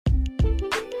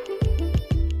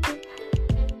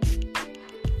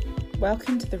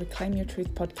welcome to the Reclaim Your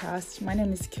Truth podcast. My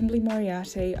name is Kimberly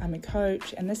Moriarty. I'm a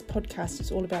coach, and this podcast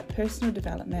is all about personal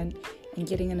development and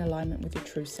getting in alignment with your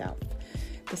true self.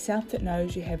 The self that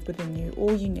knows you have within you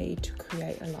all you need to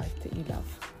create a life that you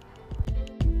love.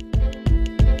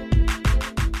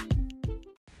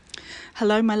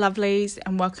 Hello, my lovelies,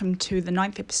 and welcome to the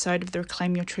 9th episode of the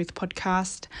Reclaim Your Truth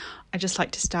podcast. I'd just like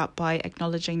to start by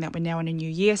acknowledging that we're now in a new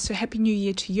year, so Happy New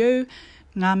Year to you.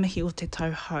 Ngā mihi o te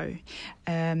tauhou.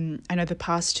 I know the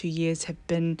past 2 years have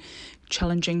been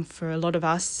challenging for a lot of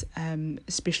us,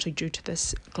 especially due to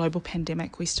this global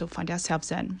pandemic we still find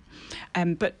ourselves in.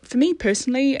 But for me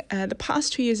personally, the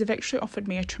past 2 years have actually offered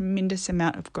me a tremendous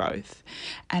amount of growth,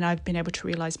 and I've been able to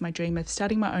realise my dream of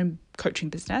starting my own coaching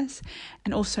business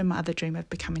and also my other dream of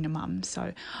becoming a mum.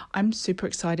 So I'm super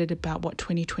excited about what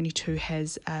 2022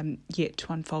 has yet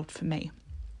to unfold for me.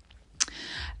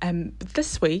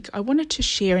 This week, I wanted to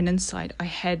share an insight I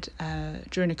had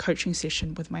during a coaching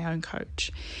session with my own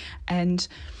coach. And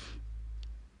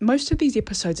most of these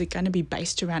episodes are going to be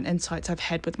based around insights I've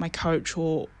had with my coach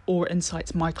or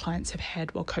insights my clients have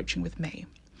had while coaching with me.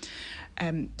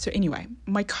 So anyway,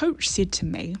 my coach said to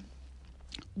me,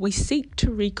 we seek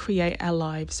to recreate our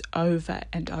lives over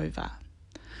and over.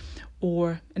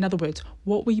 Or, in other words,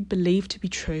 what we believe to be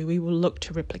true, we will look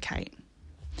to replicate.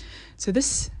 So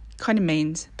this kind of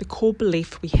means the core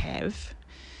belief we have,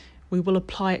 we will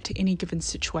apply it to any given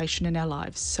situation in our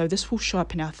lives. So this will show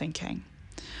up in our thinking.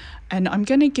 And I'm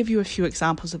going to give you a few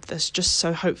examples of this just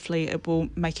so hopefully it will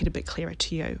make it a bit clearer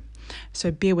to you.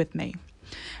 So bear with me.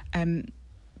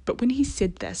 But when he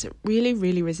said this, it really,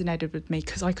 really resonated with me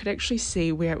because I could actually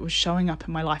see where it was showing up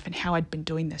in my life and how I'd been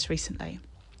doing this recently.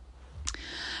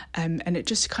 And it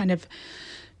just kind of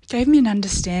gave me an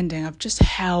understanding of just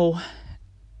how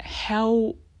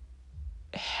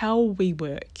we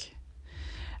work.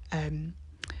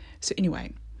 So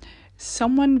anyway,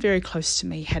 someone very close to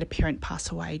me had a parent pass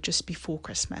away just before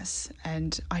Christmas,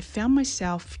 and I found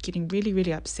myself getting really,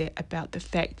 really upset about the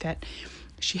fact that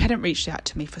she hadn't reached out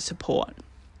to me for support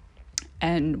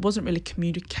and wasn't really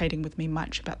communicating with me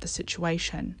much about the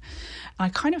situation. I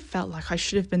kind of felt like I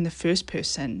should have been the first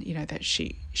person, that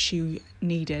she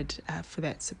needed for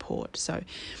that support. So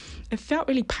it felt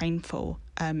really painful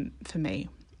for me.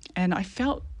 And I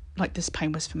felt like this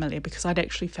pain was familiar because I'd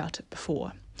actually felt it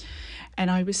before. And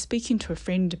I was speaking to a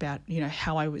friend about,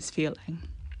 how I was feeling.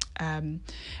 And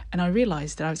I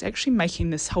realised that I was actually making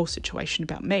this whole situation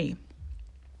about me.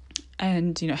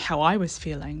 And, how I was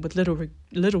feeling with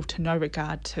little to no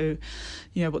regard to,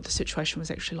 what the situation was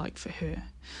actually like for her.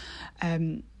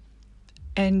 And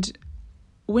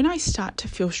when I start to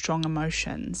feel strong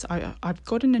emotions, I've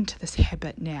gotten into this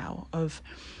habit now of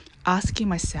asking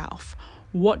myself,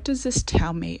 what does this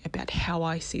tell me about how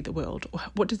I see the world? Or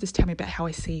what does this tell me about how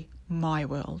I see my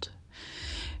world?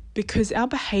 Because our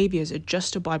behaviours are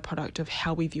just a byproduct of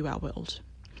how we view our world.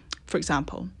 For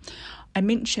example, I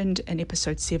mentioned in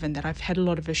episode 7 that I've had a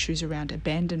lot of issues around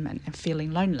abandonment and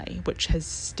feeling lonely, which has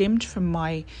stemmed from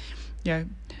my,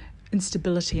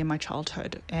 instability in my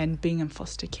childhood and being in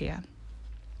foster care.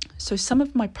 So some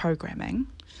of my programming,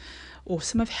 or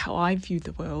some of how I view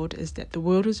the world, is that the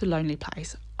world is a lonely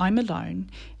place. I'm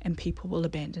alone and people will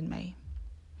abandon me.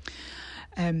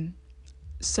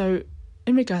 So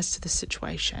in regards to the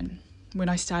situation, when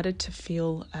I started to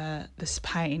feel this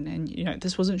pain, and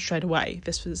this wasn't straight away,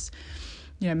 this was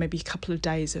maybe a couple of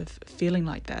days of feeling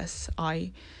like this,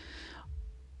 I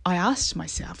asked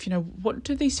myself, what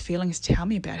do these feelings tell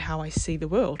me about how I see the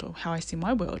world or how I see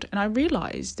my world? And I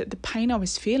realised that the pain I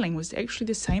was feeling was actually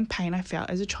the same pain I felt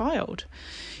as a child.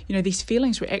 These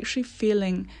feelings were actually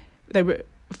they were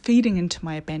feeding into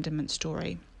my abandonment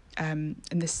story, in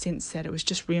the sense that it was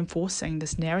just reinforcing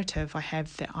this narrative I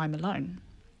have that I'm alone.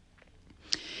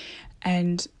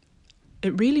 And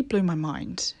it really blew my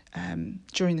mind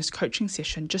during this coaching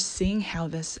session, just seeing how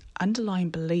this underlying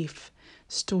belief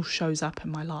still shows up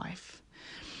in my life,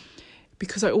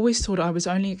 because I always thought I was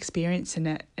only experiencing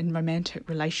it in romantic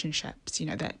relationships,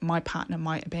 that my partner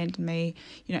might abandon me,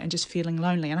 and just feeling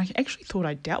lonely. And I actually thought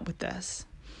I dealt with this,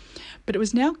 but it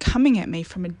was now coming at me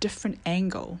from a different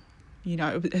angle.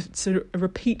 It's a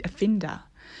repeat offender.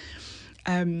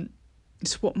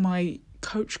 It's what my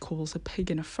coach calls a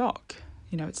pig in a frock.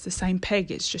 It's the same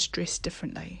pig, it's just dressed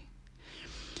differently.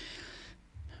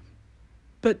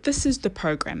 But this is the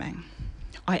programming.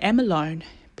 I am alone,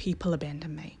 people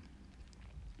abandon me.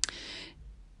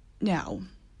 Now,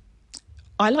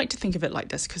 I like to think of it like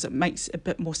this because it makes a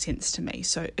bit more sense to me.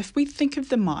 So if we think of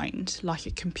the mind like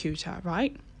a computer,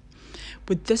 right?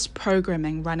 With this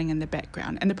programming running in the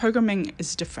background, and the programming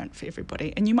is different for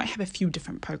everybody, and you might have a few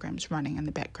different programs running in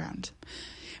the background.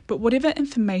 But whatever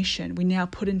information we now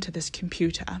put into this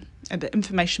computer, and the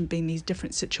information being these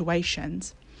different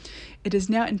situations, it is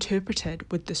now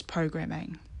interpreted with this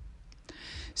programming.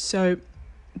 So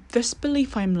this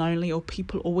belief I'm lonely or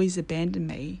people always abandon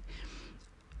me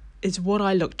is what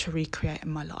I look to recreate in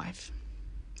my life.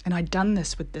 And I'd done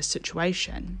this with this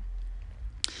situation.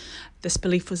 This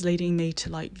belief was leading me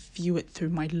to view it through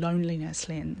my loneliness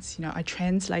lens. I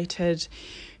translated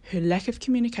her lack of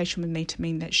communication with me to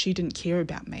mean that she didn't care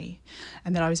about me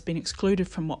and that I was being excluded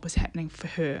from what was happening for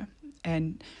her.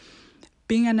 And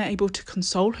being unable to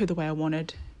console her the way I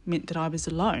wanted meant that I was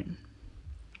alone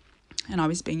and I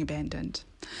was being abandoned.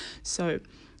 So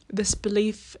this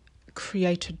belief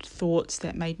created thoughts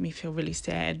that made me feel really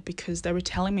sad because they were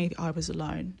telling me that I was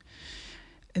alone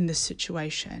in this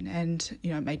situation, and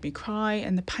it made me cry,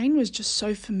 and the pain was just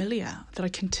so familiar that I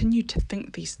continued to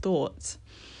think these thoughts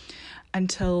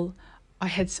until I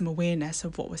had some awareness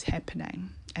of what was happening,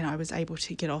 and I was able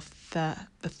to get off the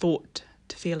thought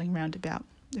to feeling roundabout,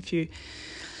 if you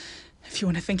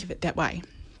want to think of it that way.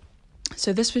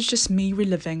 So this was just me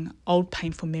reliving old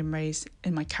painful memories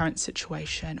in my current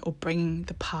situation, or bringing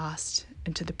the past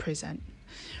into the present,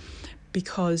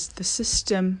 because the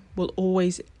system will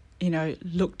always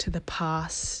look to the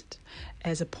past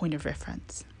as a point of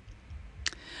reference.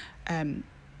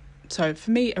 So for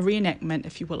me, a reenactment,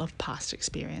 if you will, of past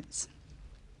experience.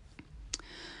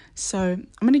 So I'm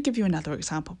going to give you another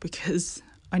example because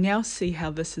I now see how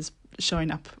this is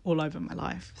showing up all over my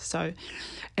life. So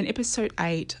in episode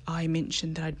 8, I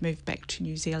mentioned that I'd moved back to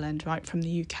New Zealand, right, from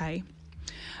the UK,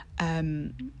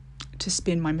 to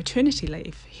spend my maternity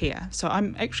leave here. So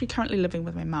I'm actually currently living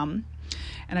with my mum,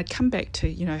 and I'd come back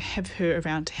to, have her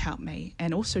around to help me,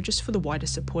 and also just for the wider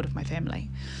support of my family.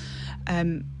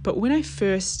 But when I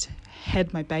first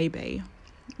had my baby,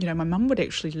 my mum would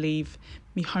actually leave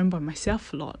me home by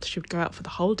myself a lot. She would go out for the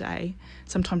whole day.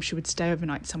 Sometimes she would stay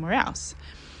overnight somewhere else.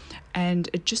 And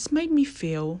it just made me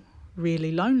feel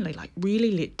really lonely,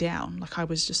 really let down. I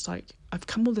was just I've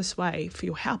come all this way for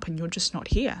your help and you're just not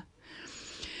here.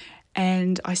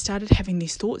 And I started having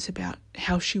these thoughts about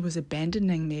how she was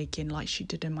abandoning me again like she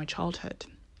did in my childhood.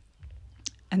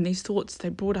 And these thoughts, they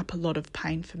brought up a lot of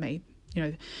pain for me.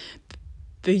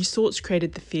 These thoughts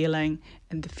created the feeling,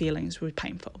 and the feelings were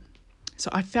painful. So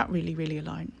I felt really, really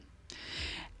alone.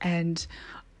 And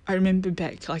I remember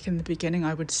back, in the beginning,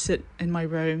 I would sit in my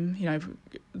room,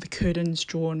 the curtains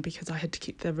drawn because I had to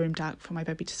keep the room dark for my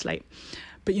baby to sleep.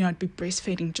 But, I'd be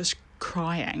breastfeeding, just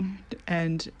crying.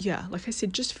 And like I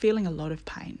said, just feeling a lot of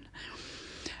pain.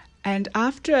 And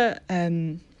after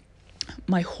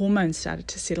my hormones started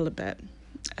to settle a bit,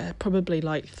 probably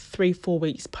 3-4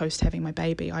 weeks post having my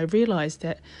baby, I realised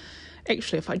that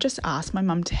actually if I just asked my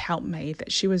mum to help me,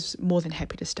 that she was more than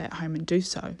happy to stay at home and do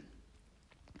so.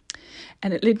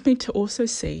 And it led me to also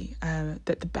see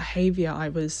that the behaviour I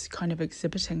was kind of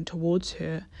exhibiting towards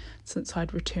her since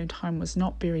I'd returned home was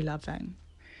not very loving.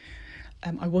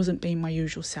 I wasn't being my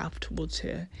usual self towards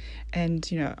her. And,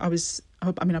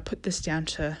 I put this down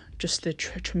to just the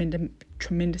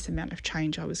tremendous amount of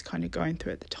change I was kind of going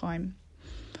through at the time.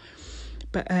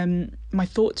 But my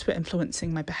thoughts were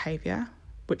influencing my behaviour,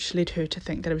 which led her to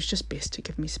think that it was just best to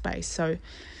give me space. So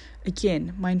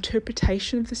again, my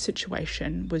interpretation of the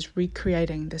situation was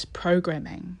recreating this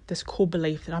programming, this core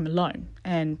belief that I'm alone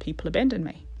and people abandon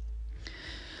me.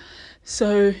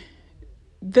 So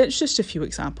that's just a few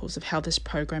examples of how this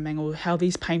programming or how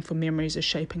these painful memories are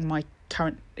shaping my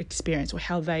current experience, or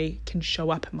how they can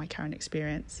show up in my current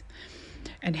experience,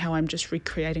 and how I'm just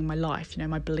recreating my life,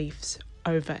 my beliefs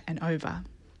over and over.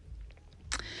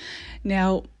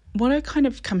 Now, what I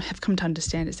have come to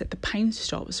understand is that the pain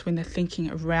stops when the thinking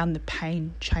around the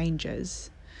pain changes.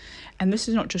 And this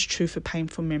is not just true for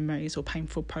painful memories or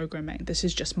painful programming. This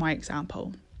is just my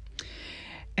example.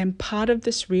 And part of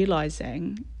this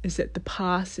realizing is that the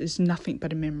past is nothing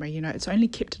but a memory. It's only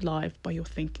kept alive by your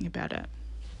thinking about it.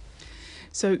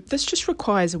 So this just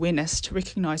requires awareness to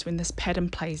recognize when this pattern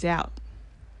plays out.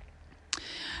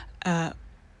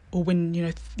 Or when,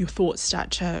 your thoughts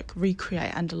start to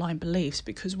recreate underlying beliefs.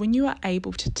 Because when you are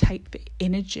able to take the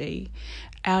energy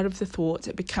out of the thoughts,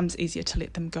 it becomes easier to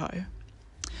let them go.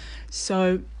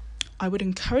 So I would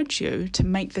encourage you to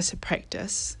make this a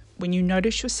practice when you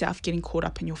notice yourself getting caught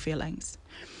up in your feelings.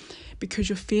 Because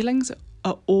your feelings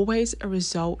are always a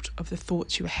result of the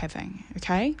thoughts you are having,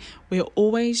 okay? We are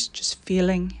always just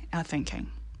feeling our thinking.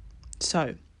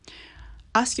 So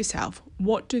ask yourself,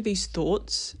 what do these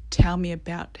thoughts tell me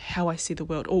about how I see the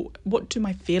world? Or what do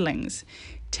my feelings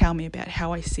tell me about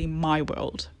how I see my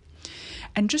world?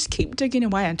 And just keep digging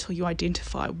away until you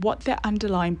identify what that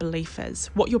underlying belief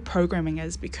is, what your programming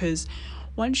is, because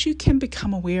Once you can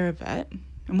become aware of it,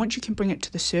 and once you can bring it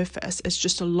to the surface, it's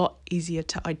just a lot easier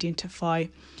to identify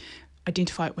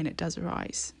it when it does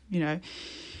arise. You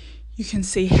can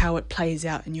see how it plays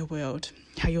out in your world,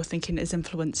 how your thinking is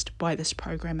influenced by this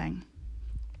programming.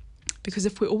 Because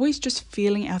if we're always just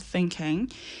feeling our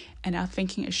thinking, and our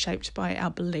thinking is shaped by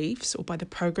our beliefs or by the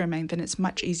programming, then it's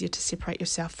much easier to separate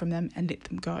yourself from them and let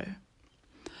them go.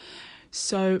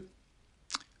 So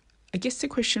I guess the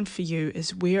question for you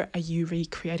is, where are you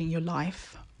recreating your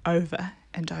life over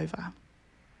and over?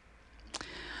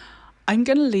 I'm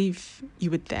going to leave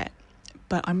you with that,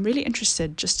 but I'm really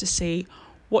interested just to see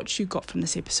what you got from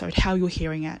this episode, how you're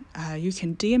hearing it. You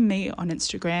can DM me on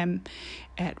Instagram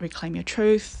at Reclaim Your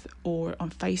Truth, or on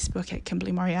Facebook at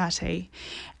Kimberly Moriarty.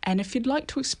 And if you'd like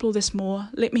to explore this more,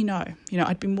 let me know.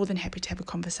 I'd be more than happy to have a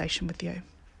conversation with you.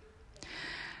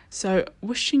 So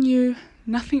wishing you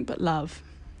nothing but love.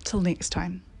 Till next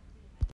time.